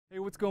Hey,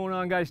 what's going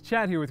on, guys?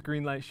 Chad here with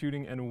Greenlight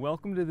Shooting, and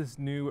welcome to this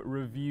new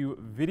review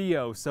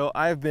video. So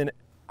I've been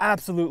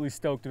absolutely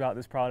stoked about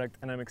this product,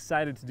 and I'm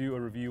excited to do a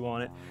review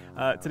on it.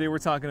 Today we're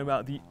talking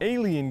about the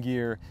Alien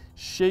Gear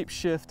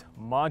Shapeshift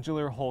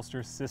Modular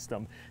Holster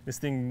System. This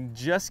thing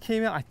just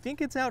came out. I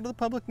think it's out to the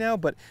public now,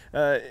 but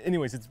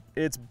anyways,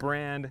 it's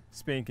brand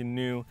spanking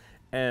new,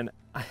 and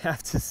I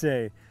have to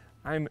say,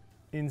 I'm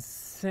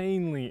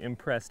insanely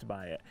impressed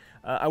by it.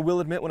 I will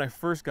admit, when I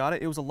first got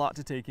it, it was a lot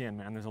to take in,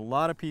 man. There's a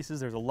lot of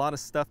pieces, there's a lot of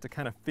stuff to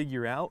kind of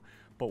figure out,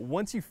 but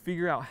once you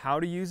figure out how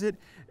to use it,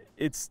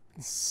 it's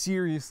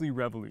seriously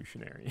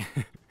revolutionary.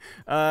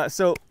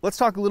 So let's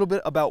talk a little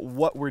bit about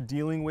what we're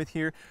dealing with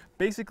here.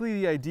 Basically,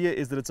 the idea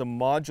is that it's a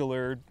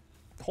modular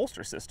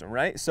holster system,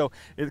 right? So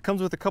it comes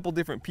with a couple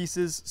different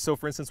pieces. So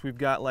for instance, we've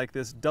got like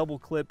this double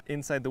clip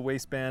inside the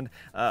waistband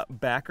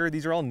backer.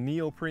 These are all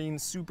neoprene,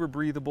 super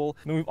breathable.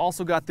 And then we've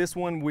also got this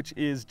one, which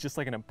is just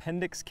like an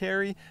appendix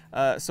carry.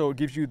 So it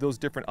gives you those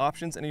different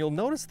options. And you'll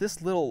notice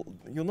this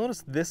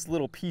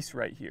little piece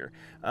right here.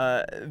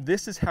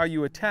 This is how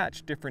you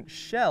attach different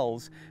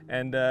shells.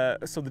 And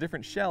so the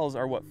different shells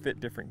are what fit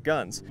different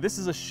guns. This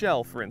is a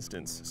shell, for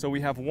instance. So we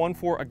have one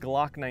for a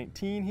Glock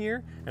 19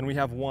 here, and we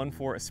have one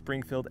for a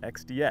Springfield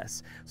XDS.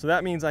 So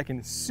that means I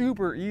can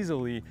super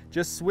easily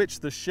just switch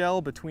the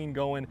shell between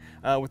going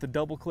with the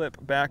double clip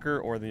backer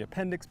or the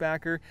appendix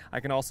backer.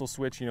 I can also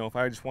switch, you know, if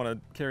I just want to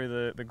carry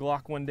the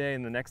Glock one day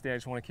and the next day I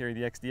just want to carry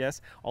the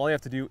XDS, all I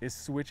have to do is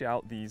switch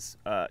out these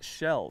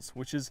shells,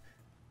 which is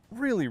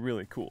really,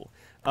 really cool.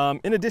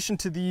 In addition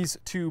to these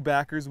two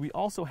backers, we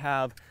also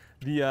have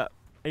the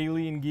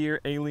Alien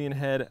Gear Alien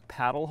Head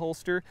paddle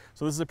holster.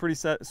 So this is a pretty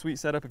sweet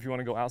setup if you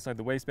want to go outside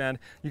the waistband.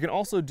 You can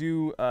also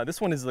do,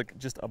 this one is like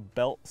just a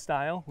belt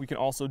style. We can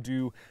also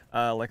do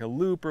like a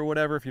loop or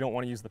whatever if you don't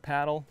want to use the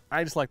paddle.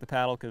 I just like the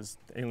paddle because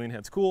the Alien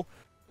Head's cool.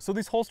 So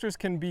these holsters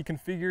can be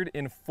configured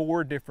in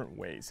 4 different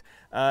ways.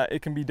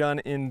 It can be done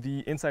in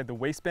the inside the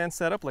waistband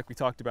setup like we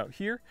talked about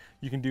here.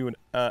 You can do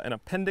an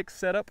appendix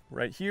setup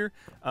right here.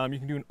 You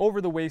can do an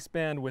over the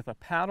waistband with a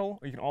paddle,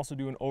 or you can also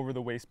do an over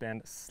the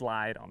waistband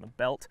slide on the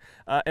belt.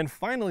 And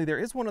finally, there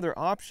is one other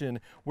option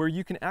where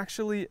you can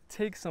actually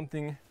take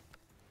something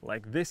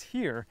like this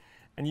here,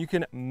 and you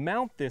can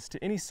mount this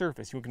to any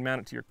surface. You can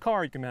mount it to your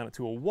car, you can mount it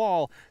to a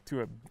wall,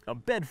 to a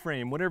bed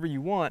frame, whatever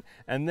you want,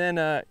 and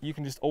then you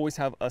can just always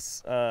have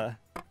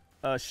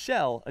a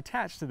shell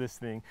attached to this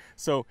thing.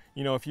 So,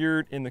 you know, if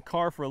you're in the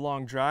car for a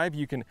long drive,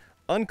 you can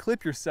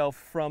unclip yourself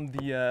from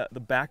the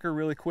backer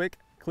really quick,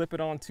 clip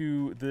it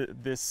onto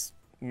this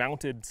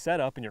mounted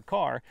setup in your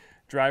car,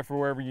 drive for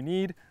wherever you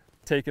need,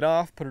 take it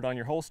off, put it on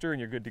your holster,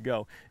 and you're good to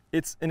go.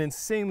 It's an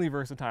insanely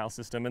versatile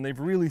system, and they've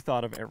really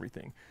thought of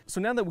everything.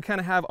 So now that we kind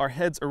of have our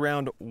heads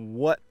around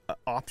what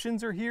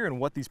options are here and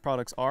what these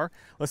products are,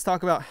 let's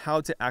talk about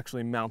how to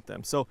actually mount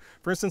them. So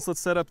for instance,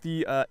 let's set up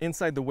the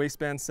inside the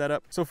waistband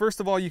setup. So first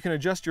of all, you can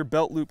adjust your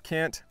belt loop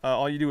cant.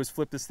 All you do is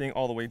flip this thing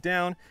all the way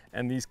down,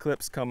 and these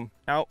clips come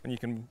out, and you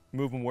can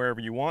move them wherever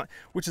you want,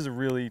 which is a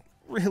really,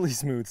 really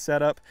smooth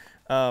setup.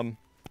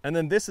 And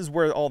then this is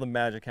where all the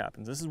magic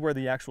happens. This is where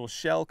the actual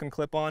shell can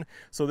clip on.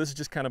 So this is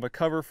just kind of a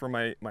cover for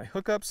my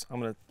hookups. I'm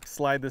gonna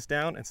slide this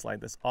down and slide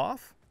this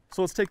off.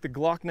 So let's take the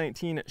Glock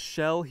 19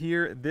 shell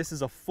here. This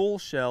is a full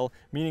shell,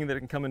 meaning that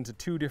it can come into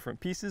 2 different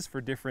pieces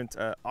for different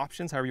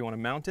options, however you wanna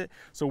mount it.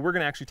 So we're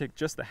gonna actually take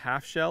just the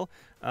half shell.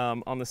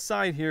 On the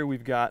side here,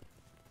 we've got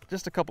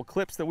just a couple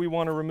clips that we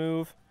wanna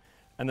remove.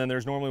 And then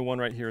there's normally one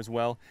right here as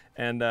well.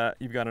 And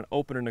you've got an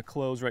open and a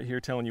close right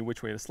here telling you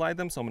which way to slide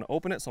them. So I'm gonna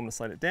open it, so I'm gonna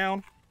slide it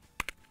down.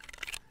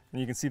 And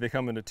you can see they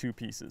come into 2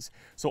 pieces.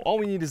 So all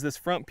we need is this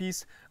front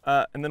piece,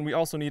 and then we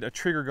also need a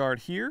trigger guard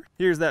here.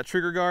 Here's that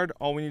trigger guard.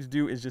 All we need to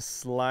do is just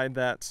slide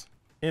that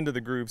into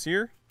the grooves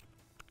here,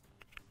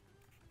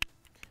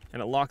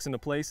 and it locks into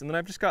place. And then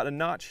I've just got a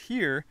notch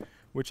here,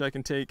 which I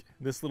can take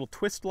this little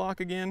twist lock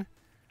again,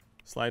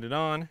 slide it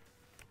on,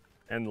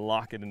 and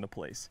lock it into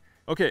place.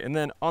 Okay, and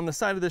then on the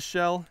side of this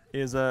shell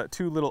is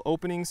 2 little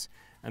openings,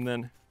 and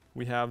then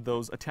we have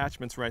those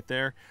attachments right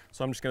there.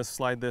 So I'm just gonna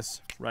slide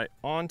this right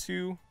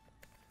onto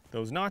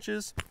those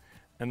notches,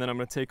 and then I'm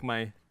going to take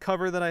my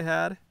cover that I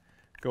had,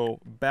 go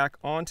back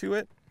onto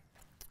it,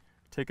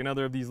 take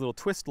another of these little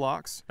twist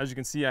locks. As you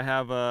can see, I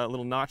have a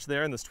little notch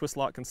there, and this twist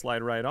lock can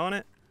slide right on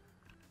it,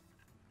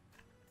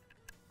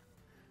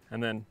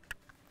 and then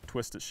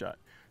twist it shut.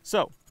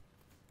 So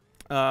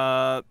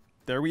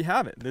there we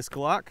have it, this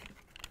Glock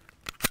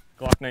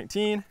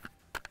 19.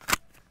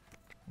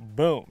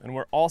 Boom, and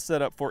we're all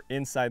set up for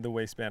inside the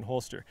waistband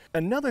holster.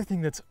 Another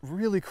thing that's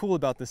really cool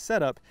about this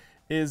setup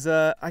is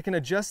I can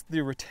adjust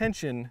the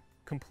retention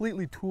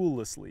completely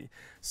toollessly.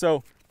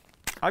 So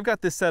I've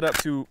got this set up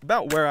to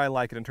about where I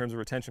like it in terms of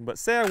retention, but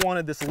say I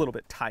wanted this a little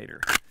bit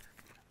tighter.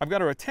 I've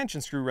got a retention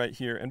screw right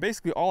here, and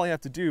basically all I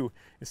have to do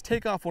is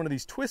take off one of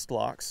these twist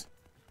locks,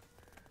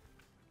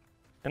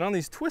 and on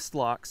these twist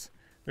locks,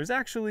 there's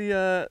actually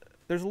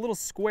there's a little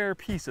square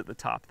piece at the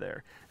top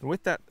there. And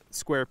with that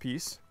square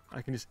piece,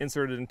 I can just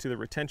insert it into the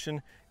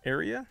retention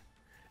area,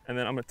 and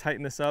then I'm gonna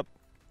tighten this up,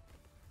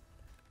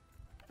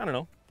 I don't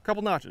know, a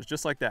couple notches,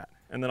 just like that.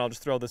 And then I'll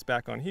just throw this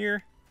back on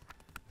here,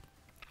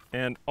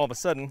 and all of a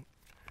sudden,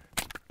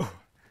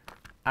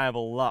 I have a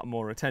lot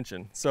more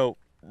retention. So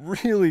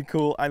really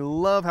cool. I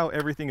love how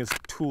everything is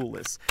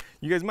toolless.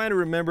 You guys might have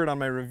remembered on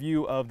my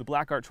review of the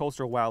Black Arch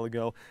holster a while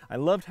ago, I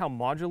loved how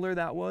modular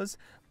that was,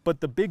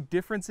 but the big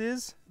difference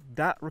is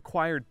that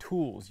required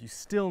tools. You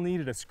still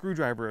needed a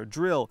screwdriver, a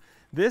drill.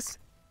 This,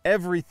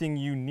 everything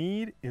you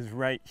need is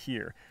right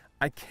here.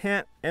 I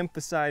can't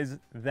emphasize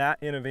that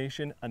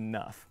innovation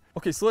enough.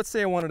 Okay, so let's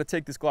say I wanted to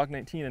take this Glock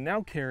 19 and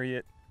now carry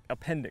it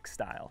appendix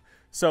style.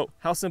 So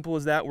how simple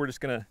is that? We're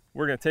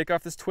gonna take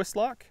off this twist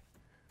lock,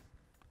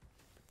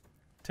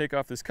 take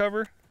off this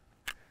cover,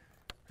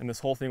 and this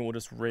whole thing will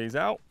just raise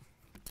out.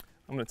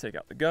 I'm gonna take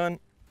out the gun.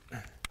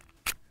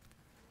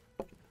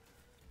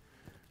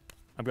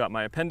 I've got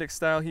my appendix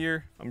style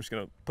here. I'm just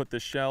gonna put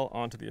this shell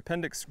onto the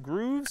appendix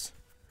grooves.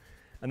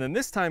 And then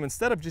this time,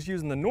 instead of just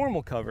using the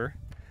normal cover,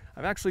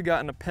 I've actually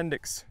got an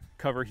appendix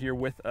cover here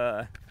with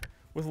a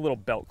little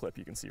belt clip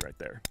you can see right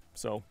there.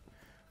 So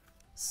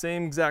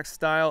same exact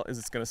style as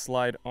it's gonna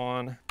slide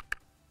on.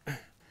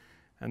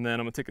 And then I'm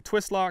gonna take a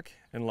twist lock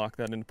and lock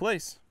that into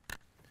place.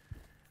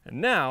 And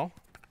now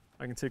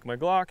I can take my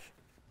Glock,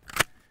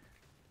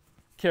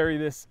 carry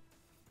this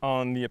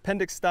on the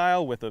appendix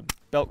style with a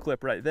belt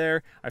clip right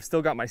there. I've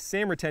still got my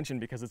same retention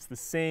because it's the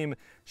same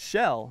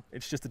shell,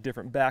 it's just a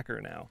different backer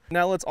now.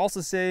 Now let's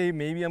also say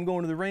maybe I'm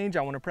going to the range,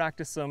 I want to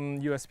practice some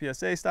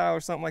USPSA style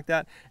or something like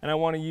that, and I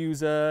want to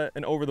use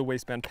an over the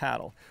waistband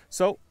paddle.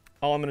 So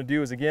all I'm going to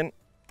do is, again,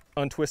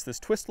 untwist this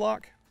twist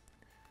lock,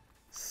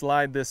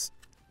 slide this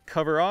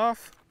cover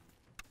off,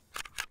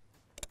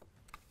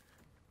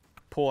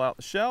 pull out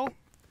the shell,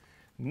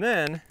 and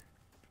then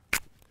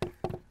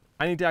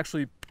I need to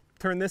actually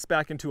turn this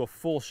back into a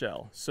full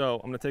shell. So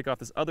I'm going to take off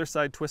this other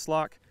side twist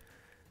lock,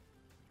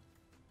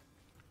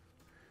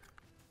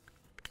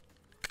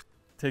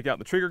 take out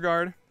the trigger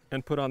guard,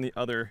 and put on the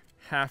other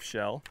half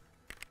shell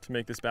to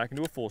make this back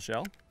into a full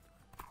shell.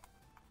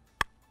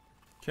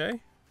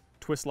 Okay,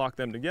 twist lock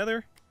them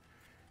together.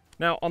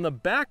 Now on the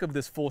back of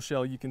this full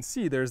shell, you can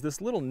see there's this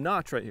little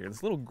notch right here,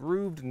 this little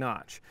grooved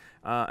notch.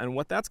 And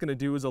what that's gonna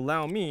do is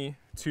allow me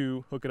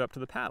to hook it up to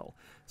the paddle.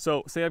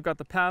 So say I've got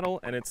the paddle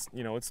and it's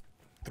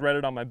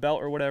threaded on my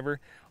belt or whatever.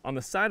 On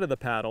the side of the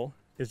paddle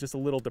is just a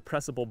little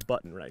depressible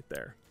button right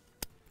there.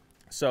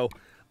 So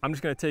I'm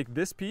just gonna take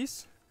this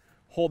piece,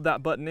 hold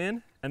that button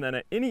in, and then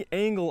at any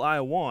angle I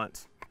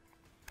want,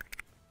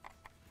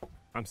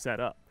 I'm set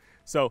up.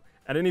 So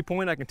at any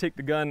point I can take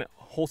the gun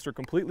holster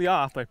completely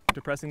off by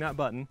depressing that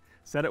button,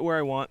 set it where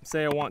I want.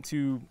 Say I want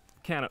to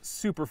can it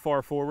super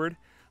far forward,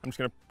 I'm just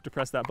gonna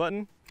depress that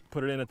button,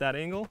 put it in at that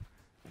angle,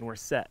 and we're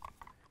set.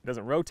 It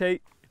doesn't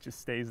rotate, it just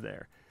stays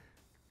there.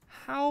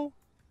 How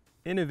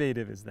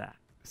innovative is that?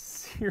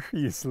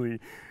 Seriously,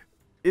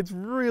 it's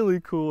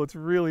really cool, it's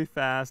really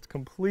fast,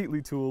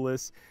 completely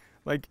toolless.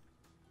 Like,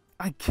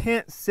 I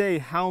can't say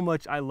how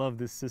much I love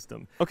this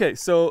system. Okay,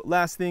 so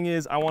last thing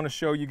is I want to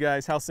show you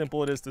guys how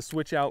simple it is to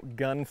switch out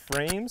gun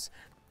frames.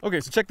 Okay,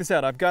 so check this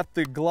out. I've got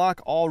the Glock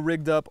all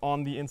rigged up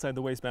on the inside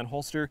the waistband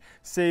holster.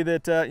 Say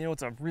that,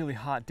 it's a really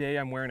hot day,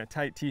 I'm wearing a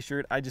tight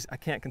t-shirt, I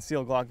can't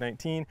conceal Glock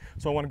 19,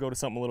 so I want to go to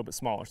something a little bit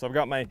smaller. So I've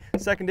got my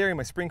secondary,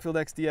 my Springfield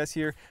XDS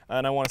here,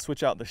 and I want to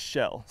switch out the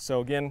shell.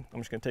 So again, I'm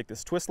just going to take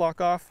this twist lock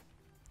off,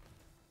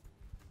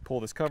 pull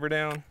this cover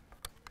down,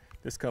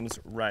 this comes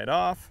right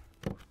off,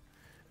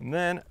 and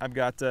then I've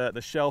got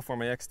the shell for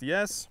my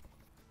XDS,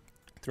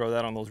 throw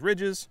that on those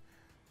ridges,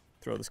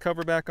 throw this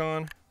cover back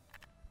on,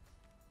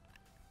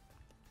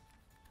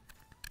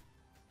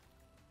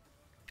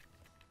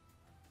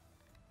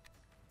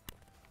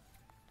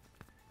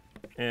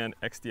 and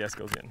XDS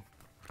goes in.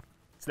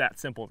 It's that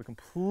simple to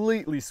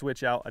completely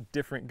switch out a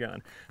different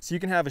gun. So you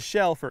can have a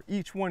shell for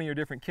each one of your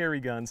different carry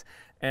guns,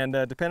 and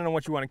depending on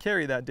what you want to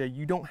carry that day,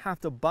 you don't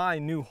have to buy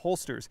new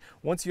holsters.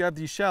 Once you have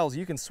these shells,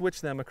 you can switch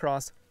them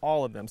across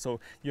all of them. So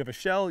you have a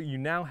shell, you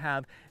now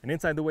have an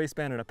inside the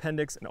waistband, an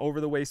appendix, an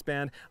over the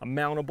waistband, a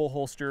mountable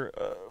holster,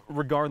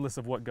 regardless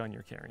of what gun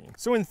you're carrying.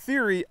 So in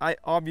theory, I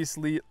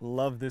obviously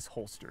love this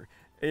holster.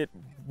 It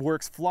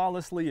works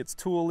flawlessly, it's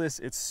toolless,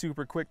 it's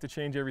super quick to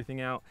change everything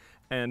out,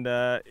 and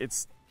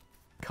it's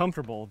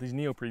comfortable. These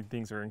neoprene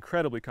things are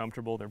incredibly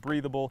comfortable, they're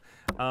breathable.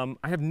 I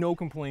have no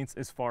complaints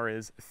as far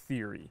as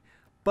theory,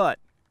 but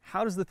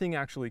how does the thing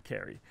actually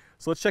carry?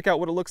 So let's check out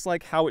what it looks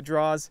like, how it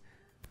draws,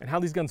 and how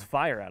these guns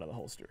fire out of the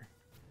holster.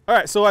 All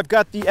right, so I've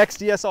got the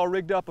XDS all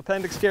rigged up,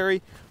 appendix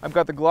carry. I've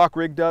got the Glock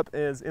rigged up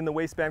as in the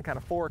waistband, kind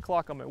of 4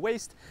 o'clock on my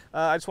waist.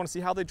 I just want to see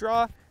how they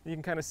draw. You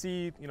can kind of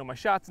see, my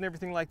shots and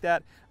everything like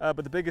that.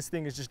 But the biggest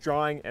thing is just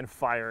drawing and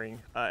firing,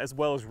 as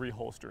well as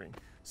reholstering.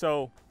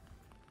 So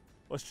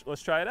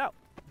let's try it out.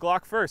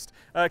 Glock first.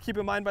 Keep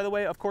in mind, by the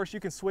way, of course, you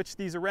can switch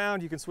these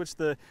around. You can switch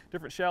the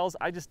different shells.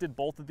 I just did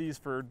both of these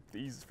for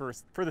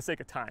the sake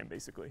of time,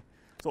 basically.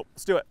 So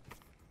let's do it.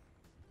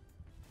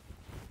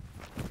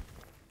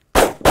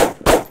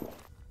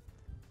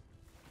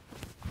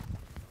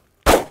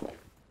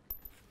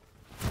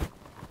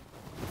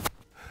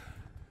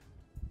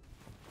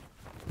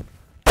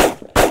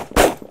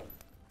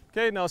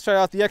 Okay, now let's try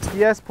out the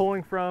XDS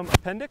pulling from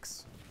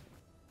Appendix.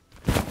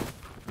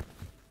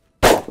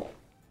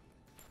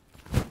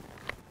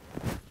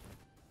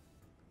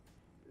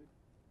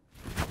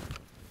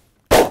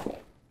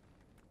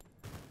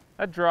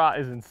 That draw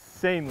is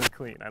insanely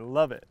clean. I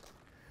love it.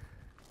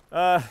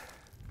 I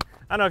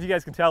don't know if you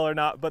guys can tell or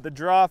not, but the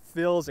draw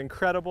feels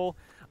incredible.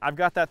 I've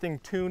got that thing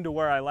tuned to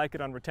where I like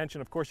it on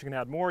retention. Of course, you can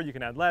add more, you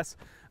can add less,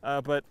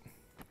 but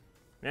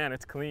man,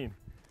 it's clean.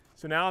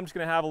 So now I'm just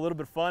gonna have a little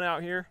bit of fun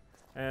out here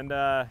and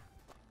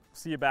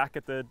see you back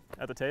at the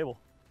table.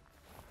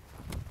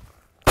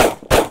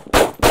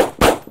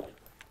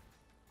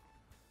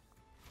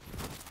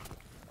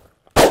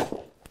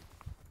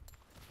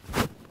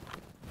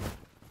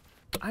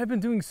 I've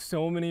been doing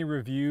so many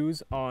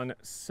reviews on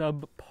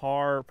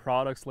subpar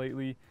products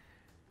lately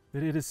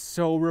that it is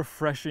so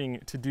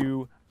refreshing to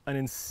do an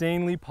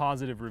insanely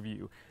positive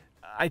review.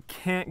 I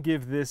can't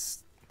give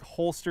this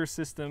holster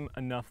system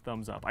enough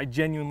thumbs up. I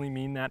genuinely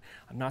mean that.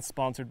 I'm not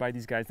sponsored by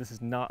these guys. This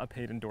is not a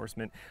paid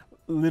endorsement.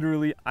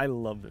 Literally, I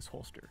love this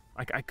holster.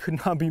 I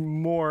could not be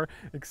more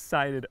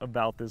excited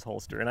about this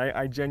holster, and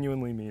I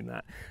genuinely mean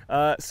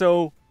that.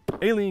 So,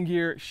 Alien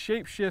Gear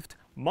Shapeshift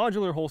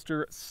Modular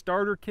Holster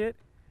Starter Kit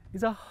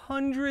is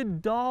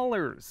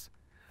 $100.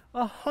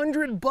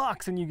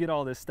 $100 and you get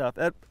all this stuff.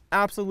 That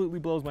absolutely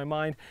blows my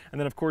mind. And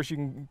then of course you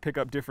can pick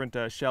up different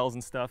shells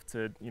and stuff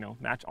to, you know,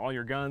 match all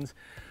your guns.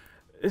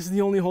 This is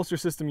the only holster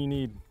system you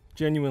need.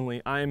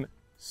 Genuinely, I'm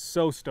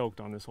so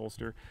stoked on this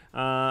holster.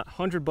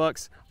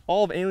 $100.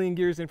 All of Alien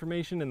Gear's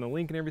information and the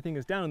link and everything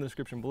is down in the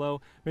description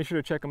below. Make sure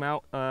to check them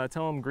out.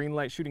 Tell them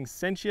Greenlight Shooting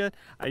sent you.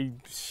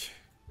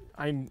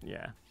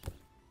 Yeah,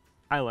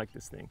 I like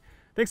this thing.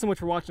 Thanks so much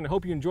for watching. I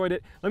hope you enjoyed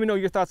it. Let me know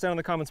your thoughts down in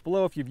the comments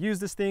below if you've used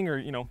this thing, or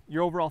you know,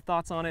 your overall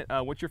thoughts on it.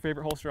 What's your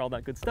favorite holster, all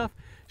that good stuff.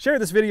 Share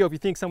this video if you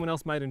think someone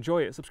else might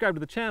enjoy it. Subscribe to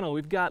the channel.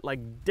 We've got like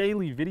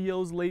daily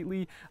videos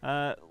lately.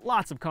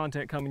 Lots of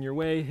content coming your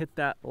way. Hit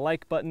that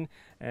like button,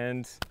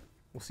 and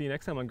we'll see you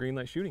next time on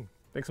Greenlight Shooting.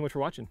 Thanks so much for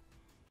watching.